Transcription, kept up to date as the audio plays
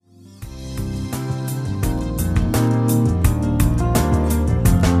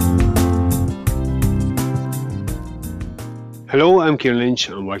Hello, I'm Kieran Lynch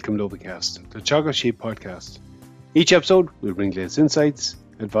and welcome to Overcast, the Teagasc Sheep podcast. Each episode will bring latest insights,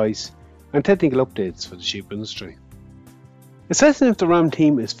 advice and technical updates for the sheep industry. Assessing if the ram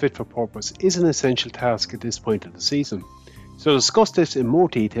team is fit for purpose is an essential task at this point of the season. So to discuss this in more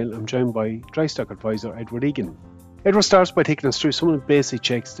detail, I'm joined by Dry Stock Advisor Edward Egan. Edward starts by taking us through some of the basic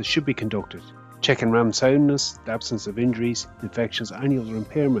checks that should be conducted, checking ram soundness, the absence of injuries, infections or any other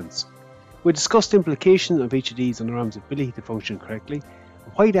impairments. We discussed the implications of each of these on the ram's ability to function correctly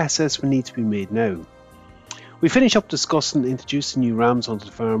and why the assessment needs to be made now. We finish up discussing introducing new rams onto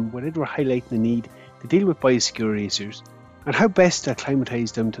the farm, with Edward highlighting the need to deal with biosecurity issues and how best to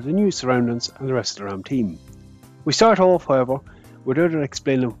acclimatise them to the new surroundings and the rest of the ram team. We start off, however, with Edward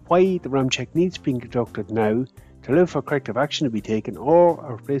explaining why the ram check needs to be conducted now to allow for corrective action to be taken or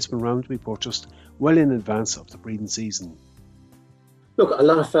a replacement ram to be purchased well in advance of the breeding season. Look, a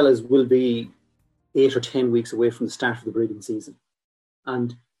lot of fellas will be 8 or 10 weeks away from the start of the breeding season,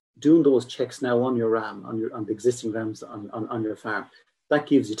 and doing those checks now on your ram, on the existing rams on your farm, that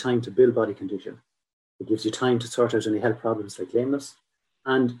gives you time to build body condition. It gives you time to sort out any health problems like lameness,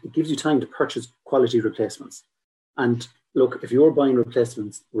 and it gives you time to purchase quality replacements. And look, if you're buying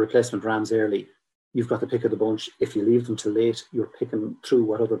replacement rams early, you've got the pick of the bunch. If you leave them till late, you're picking through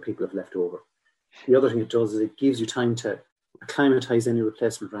what other people have left over. The other thing it does is it gives you time to acclimatise any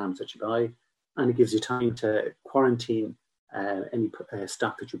replacement rams that you buy, and it gives you time to quarantine any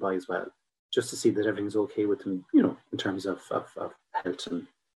stock that you buy as well, just to see that everything's okay with them, in terms of health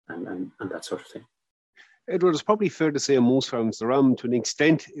and that sort of thing. Edward, it's probably fair to say on most farms, the ram, to an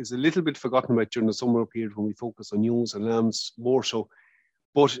extent, is a little bit forgotten about during the summer period when we focus on ewes and lambs more so.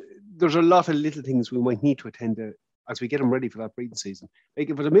 But there's a lot of little things we might need to attend to as we get them ready for that breeding season. Like,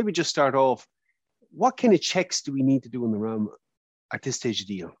 if I maybe just start off, what kind of checks do we need to do on the ram at this stage of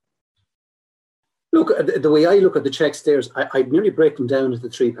the year? Look, the way I look at the checks there is I'd nearly break them down into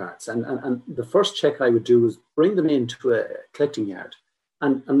three parts. And the first check I would do is bring them into a collecting yard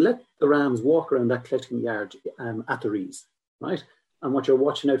and let the rams walk around that collecting yard at the rees, right? And what you're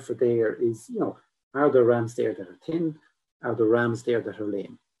watching out for there is, are there rams there that are thin? Are there rams there that are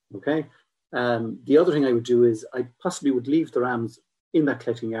lame? Okay. The other thing I would do is I possibly would leave the rams in that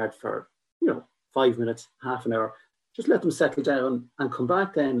collecting yard for, 5 minutes, half an hour, just let them settle down and come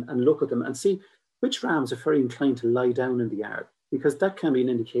back then and look at them and see which rams are very inclined to lie down in the yard, because that can be an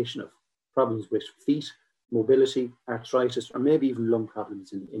indication of problems with feet, mobility, arthritis, or maybe even lung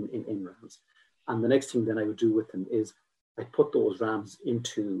problems in rams. And the next thing then I would do with them is I put those rams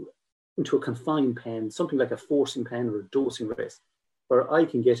into a confined pen, something like a forcing pen or a dosing race, where I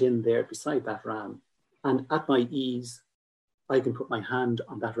can get in there beside that ram and at my ease, I can put my hand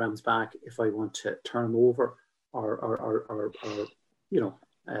on that ram's back if I want to turn him over or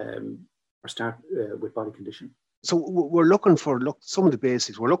start with body condition. So we're looking for some of the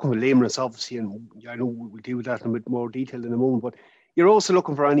basics. We're looking for lameness, obviously, and I know we'll deal with that in a bit more detail in a moment, but you're also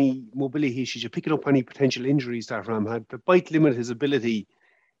looking for any mobility issues. You're picking up any potential injuries that ram had that might limit his ability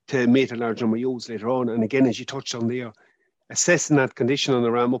to mate a large number of ewes later on. And again, as you touched on there, assessing that condition on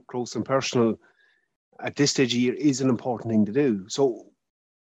the ram up close and personal at this stage of the year is an important thing to do. So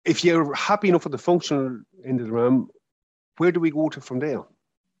if you're happy enough with the functional end of the ram, where do we go to from there?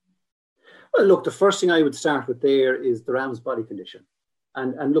 Well, look, the first thing I would start with there is the ram's body condition.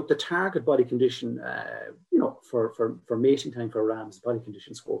 And look, the target body condition, for mating time for rams, body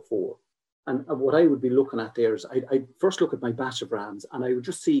condition score 4. And what I would be looking at there is I'd first look at my batch of rams and I would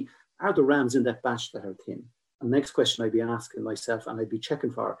just see, are the rams in that batch that are thin? And the next question I'd be asking myself and I'd be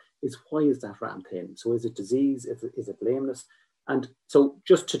checking for is, why is that ram thin? So is it disease? Is it lameness? And so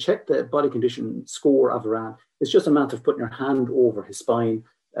just to check the body condition score of a ram, it's just a matter of putting your hand over his spine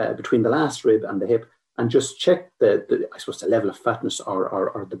between the last rib and the hip and just check the level of fatness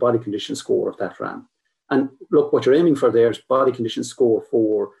or the body condition score of that ram. And look, what you're aiming for there is body condition score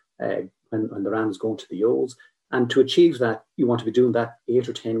 4 when the ram is going to the ewes. And to achieve that, you want to be doing that 8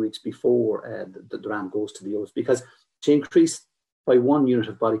 or 10 weeks before the ram goes to the ewes, because to increase by 1 unit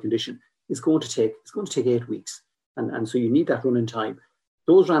of body condition is going to take 8 weeks, and so you need that running time.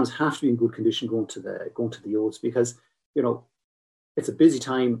 Those rams have to be in good condition going to the ewes, because it's a busy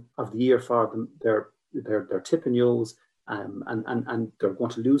time of the year for them. They're tipping ewes, and they're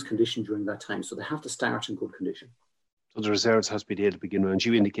going to lose condition during that time, so they have to start in good condition. So the reserves has to be there to begin with, and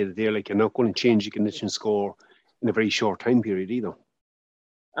you indicated there, like, you're not going to change the condition score in a very short time period either.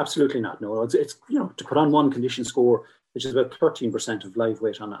 Absolutely not. No, it's to put on one condition score, which is about 13% of live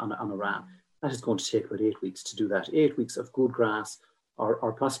weight on a ram, that is going to take about 8 weeks to do that. 8 weeks of good grass,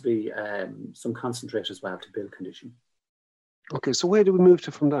 or possibly some concentrate as well to build condition. Okay, so where do we move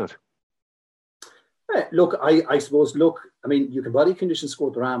to from that? Look, I suppose, I mean, you can body condition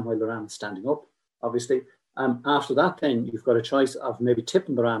score the ram while the ram is standing up, obviously. After that, then you've got a choice of maybe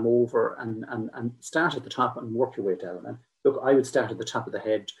tipping the ram over and start at the top and work your way down. And look, I would start at the top of the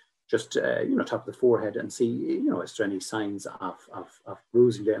head, just top of the forehead, and see, is there any signs of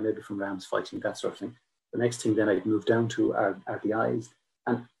bruising there, maybe from rams fighting, that sort of thing. The next thing then I'd move down to are the eyes.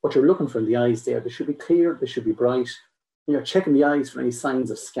 And what you're looking for in the eyes there, they should be clear, they should be bright. You're checking the eyes for any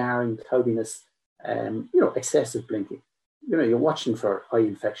signs of scarring, cloudiness, excessive blinking. You're watching for eye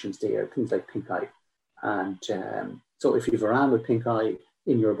infections there, things like pink eye. And so if you have a ram with pink eye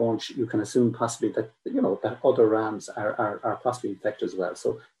in your bunch, you can assume possibly that, that other rams are possibly infected as well.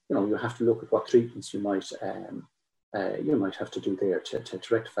 So, you have to look at what treatments you might have to do there to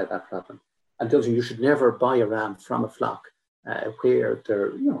rectify that problem. And the other thing, you should never buy a ram from a flock where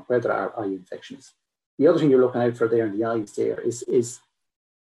there are eye infections. The other thing you're looking out for there in the eyes there is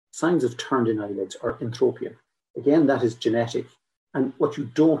signs of turned-in eyelids or entropion. Again, that is genetic. And what you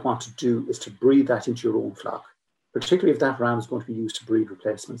don't want to do is to breed that into your own flock, particularly if that ram is going to be used to breed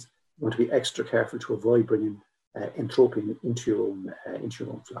replacements. You want to be extra careful to avoid bringing entropion into your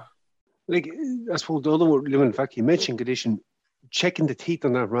own flock. Like, I suppose the other limiting factor, you mentioned condition, checking the teeth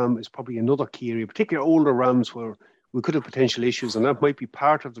on that ram is probably another key area, particularly older rams where we could have potential issues, and that might be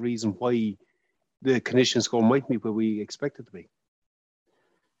part of the reason why the condition score might be where we expect it to be.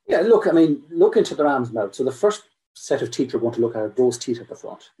 Yeah, look into the ram's mouth. So the first set of teeth you're going to look at are those teeth at the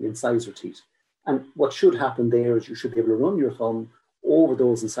front, the incisor teeth. And what should happen there is you should be able to run your thumb over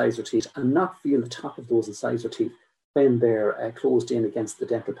those incisor teeth and not feel the top of those incisor teeth when they're closed in against the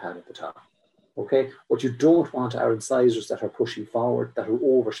dental pad at the top. Okay, what you don't want are incisors that are pushing forward, that are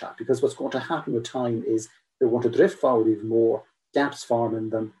overshot, because what's going to happen with time is they're going to drift forward even more, gaps form in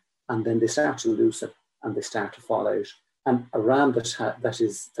them, and then they start to loosen and they start to fall out. And a ram that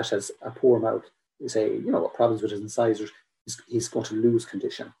has a poor mouth, problems with his incisors, he's going to lose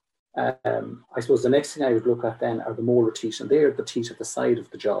condition. I suppose the next thing I would look at then are the molar teeth, and they're the teeth at the side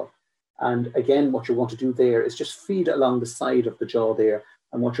of the jaw. And again, what you want to do there is just feed along the side of the jaw there.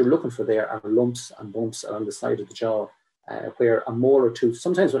 And what you're looking for there are lumps and bumps along the side of the jaw where a molar tooth,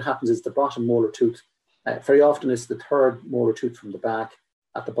 sometimes what happens is the bottom molar tooth, very often it's the third molar tooth from the back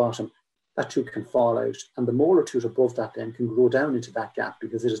at the bottom, that tooth can fall out. And the molar tooth above that then can grow down into that gap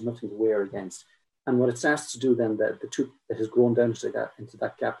because it has nothing to wear against. And what it starts to do then, the tooth that has grown down into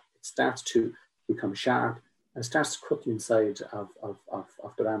that gap, it starts to become sharp and starts to cut the inside of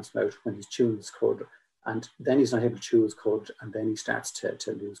the ram's mouth when he's chewing his cud. And then he's not able to chew his cud, and then he starts to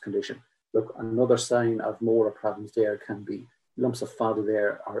lose condition. Look, another sign of molar problems there can be lumps of fodder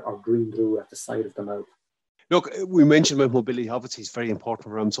there or green glue at the side of the mouth. Look, we mentioned about mobility. Obviously, it's very important for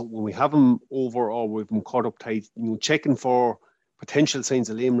rams. So when we have them over or we've them caught up tight, checking for potential signs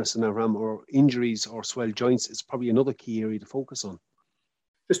of lameness in a ram or injuries or swelled joints is probably another key area to focus on.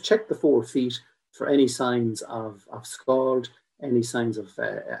 Just check the 4 feet for any signs of scald, any signs of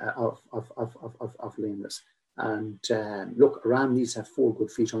lameness. And look, a ram needs to have 4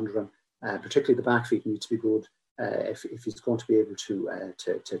 good feet under him. Particularly the back feet need to be good if he's going to be able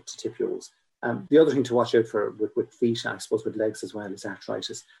to tip yours. The other thing to watch out for with feet, and I suppose with legs as well, is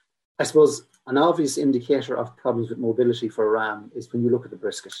arthritis. I suppose an obvious indicator of problems with mobility for a ram is when you look at the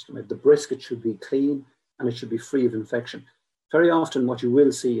brisket. The brisket should be clean and it should be free of infection. Very often what you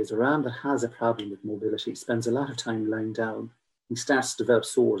will see is a ram that has a problem with mobility spends a lot of time lying down. He starts to develop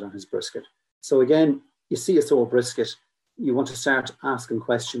sores on his brisket. So again, you see a sore brisket, you want to start asking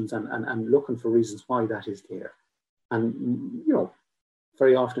questions and looking for reasons why that is there. And,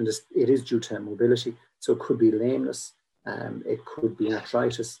 very often it is due to mobility. So it could be lameness, it could be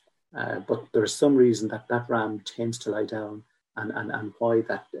arthritis, but there is some reason that ram tends to lie down and why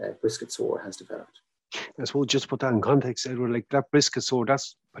that brisket sore has developed. I suppose just put that in context, Edward, like that brisket sore,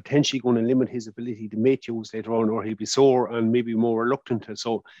 that's potentially going to limit his ability to mate ewes later on, or he'll be sore and maybe more reluctant to.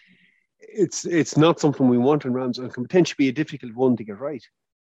 So it's not something we want in rams, and can potentially be a difficult one to get right.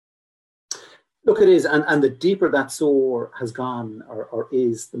 Look, it is, and the deeper that sore has gone or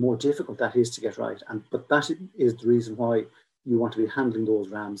is, the more difficult that is to get right. But that is the reason why you want to be handling those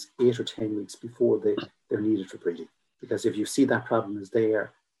rams 8 or 10 weeks before they're needed for breeding. Because if you see that problem is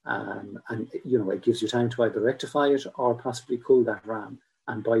there, and it gives you time to either rectify it or possibly cull that ram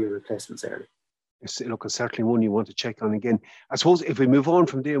and buy your replacements early. Look, it's certainly one you want to check on again. I suppose if we move on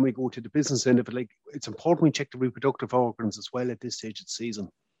from there and we go to the business end of it, it's important we check the reproductive organs as well at this stage of the season.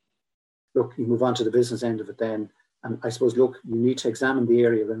 Look, you move on to the business end of it then, and I suppose, look, you need to examine the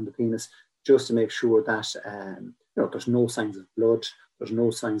area around the penis just to make sure that there's no signs of blood, there's no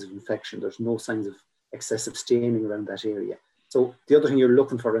signs of infection, there's no signs of excessive staining around that area. So the other thing you're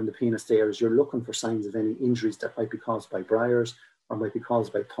looking for in the penis there is you're looking for signs of any injuries that might be caused by briars or might be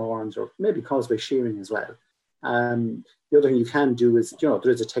caused by thorns or maybe caused by shearing as well. The other thing you can do is, there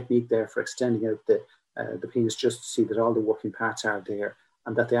is a technique there for extending out the penis just to see that all the working parts are there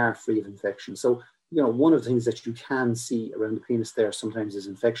and that they are free of infection. So, one of the things that you can see around the penis there sometimes is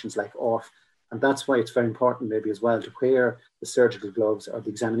infections like ORF. And that's why it's very important maybe as well to wear the surgical gloves or the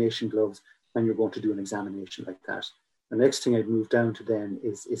examination gloves when you're going to do an examination like that. The next thing I'd move down to then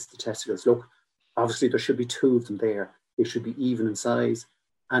is the testicles. Look, obviously there should be two of them there. They should be even in size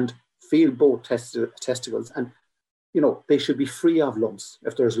and feel both testicles. And, they should be free of lumps.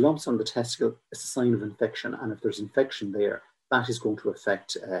 If there's lumps on the testicle, it's a sign of infection. And if there's infection there, that is going to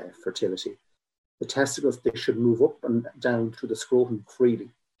affect fertility. The testicles, they should move up and down through the scrotum freely,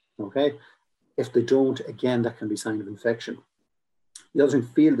 okay? If they don't, again, that can be a sign of infection. The other thing,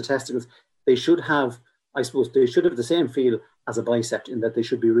 feel the testicles, they should have the same feel as a bicep in that they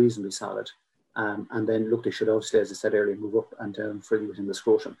should be reasonably solid. And then, look, they should obviously, as I said earlier, move up and down freely within the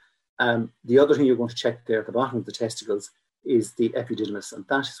scrotum. The other thing you're going to check there at the bottom of the testicles is the epididymis, and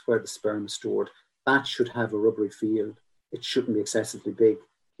that is where the sperm is stored. That should have a rubbery feel. It shouldn't be excessively big.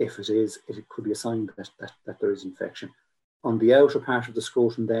 If it is, it could be a sign that there is infection. On the outer part of the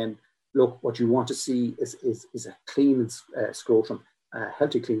scrotum then, look, what you want to see is a clean scrotum, a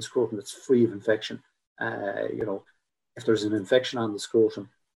healthy clean scrotum that's free of infection. If there's an infection on the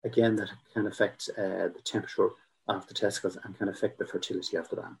scrotum, again, that can affect the temperature of the testicles and can affect the fertility of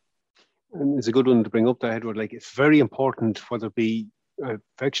the ram. And it's a good one to bring up there, Edward. Like, it's very important whether it be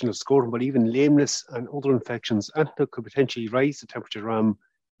infection of scrotum, but even lameness and other infections, and that could potentially rise the temperature of ram,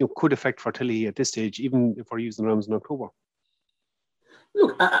 could affect fertility at this stage, even if we're using rams in October.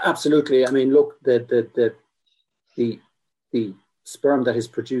 Look, absolutely. I mean, look, the sperm that is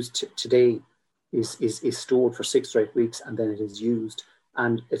produced today is stored for 6 or 8 weeks, and then it is used.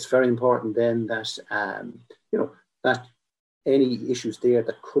 And it's very important then that that any issues there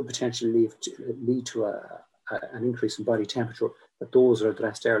that could potentially lead to an increase in body temperature, that those are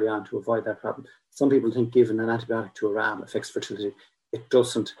addressed early on to avoid that problem. Some people think giving an antibiotic to a ram affects fertility. It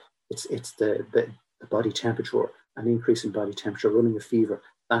doesn't. It's the body temperature, an increase in body temperature, running a fever.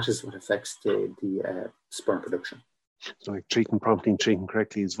 That is what affects the sperm production. So like treating promptly and treating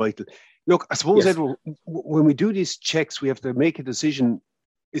correctly is vital. Look, I suppose, yes, Edward, when we do these checks, we have to make a decision.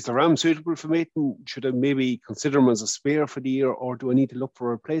 Is the ram suitable for mating? Should I maybe consider them as a spare for the year, or do I need to look for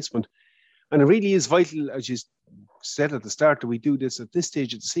a replacement? And it really is vital, as you said at the start, that we do this at this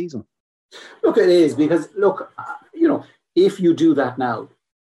stage of the season. Look, it is, because, look, if you do that now,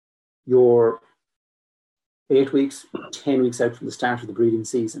 you're 8 weeks, 10 weeks out from the start of the breeding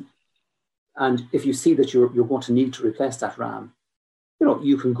season. And if you see that you're going to need to replace that ram,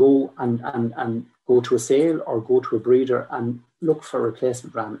 you can go and go to a sale or go to a breeder and look for a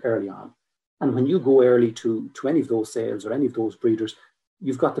replacement ram early on. And when you go early to any of those sales or any of those breeders,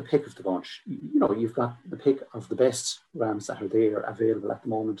 you've got the pick of the bunch. You've got the pick of the best rams that are there available at the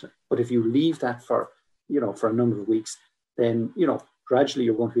moment. But if you leave that for a number of weeks, then, gradually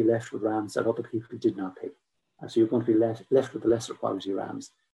you're going to be left with rams that other people did not pick. And so you're going to be left with the lesser quality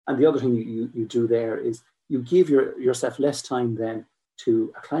rams. And the other thing you do there is you give yourself less time then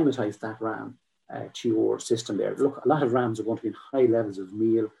to acclimatize that ram to your system there. Look, a lot of rams are going to be in high levels of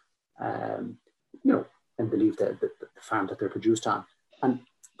meal, and believe the farm that they're produced on. And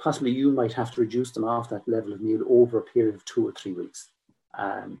possibly you might have to reduce them off that level of meal over a period of 2 or 3 weeks.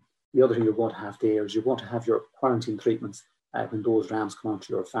 The other thing you're going to have there is you're going to have your quarantine treatments when those rams come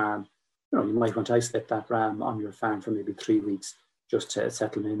onto your farm. You might want to isolate that ram on your farm for maybe 3 weeks just to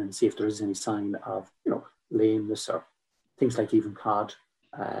settle in and see if there is any sign of, lameness or things like even cod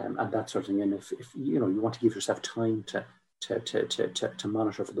and that sort of thing. And if you want to give yourself time to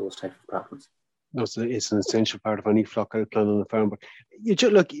monitor for those type of problems. No, it's an essential part of any flock out plan on the farm. But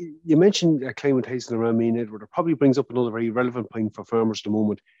you mentioned acclimatizing the ram, Edward. It probably brings up another very relevant point for farmers at the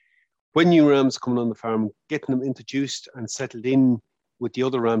moment. When new rams coming on the farm, getting them introduced and settled in with the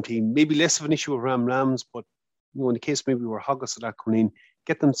other ram team, maybe less of an issue with ram lambs, but in the case maybe we're hoggers of that coming in,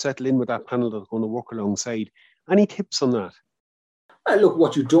 get them settled in with that panel that's going to work alongside. Any tips on that? Look,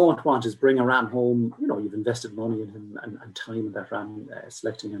 what you don't want is bring a ram home. You've invested money in him and time in that ram,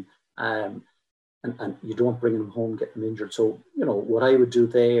 selecting him, and you don't bring him home, get them injured. So, what I would do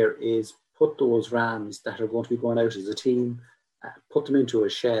there is put those rams that are going to be going out as a team, put them into a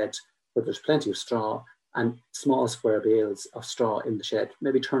shed where there's plenty of straw and small square bales of straw in the shed,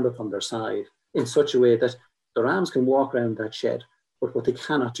 maybe turned up on their side in such a way that the rams can walk around that shed. But what they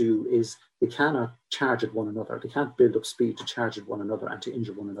cannot do is they cannot charge at one another. They can't build up speed to charge at one another and to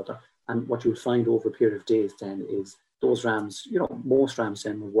injure one another. And what you'll find over a period of days then is those rams, most rams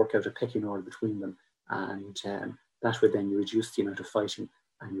then will work out a pecking order between them, and that way then you reduce the amount of fighting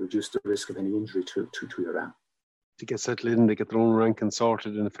and you reduce the risk of any injury to your ram. To get settled in, they get their own rank and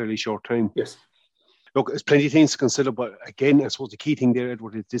sorted in a fairly short time. Yes. Look, there's plenty of things to consider, but again, I suppose the key thing there,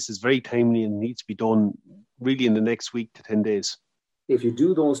 Edward, is this is very timely and needs to be done really in the next week to 10 days. If you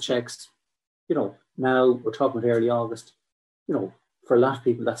do those checks, now we're talking about early August, for a lot of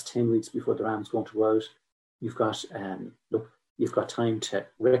people, that's 10 weeks before the ram's going to go out. You've got, you've got time to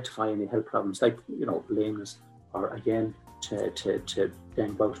rectify any health problems like, lameness, or again, to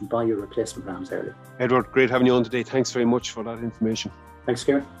then go out and buy your replacement rams early. Edward, great having you on today. Thanks very much for that information. Thanks,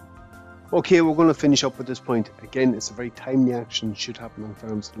 Kieran. Okay, we're going to finish up at this point. Again, it's a very timely action, should happen on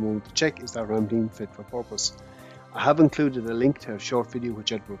farms at the moment. The check is that ram being fit for purpose. I have included a link to a short video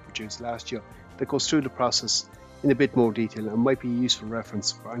which Edward produced last year that goes through the process in a bit more detail and might be a useful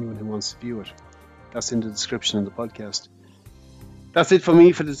reference for anyone who wants to view it. That's in the description of the podcast. That's it for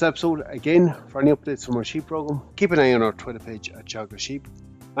me for this episode. Again, for any updates from our sheep program, keep an eye on our Twitter page at Teagasc Sheep.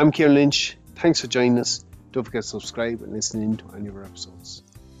 I'm Kieran Lynch. Thanks for joining us. Don't forget to subscribe and listen in to any of our episodes.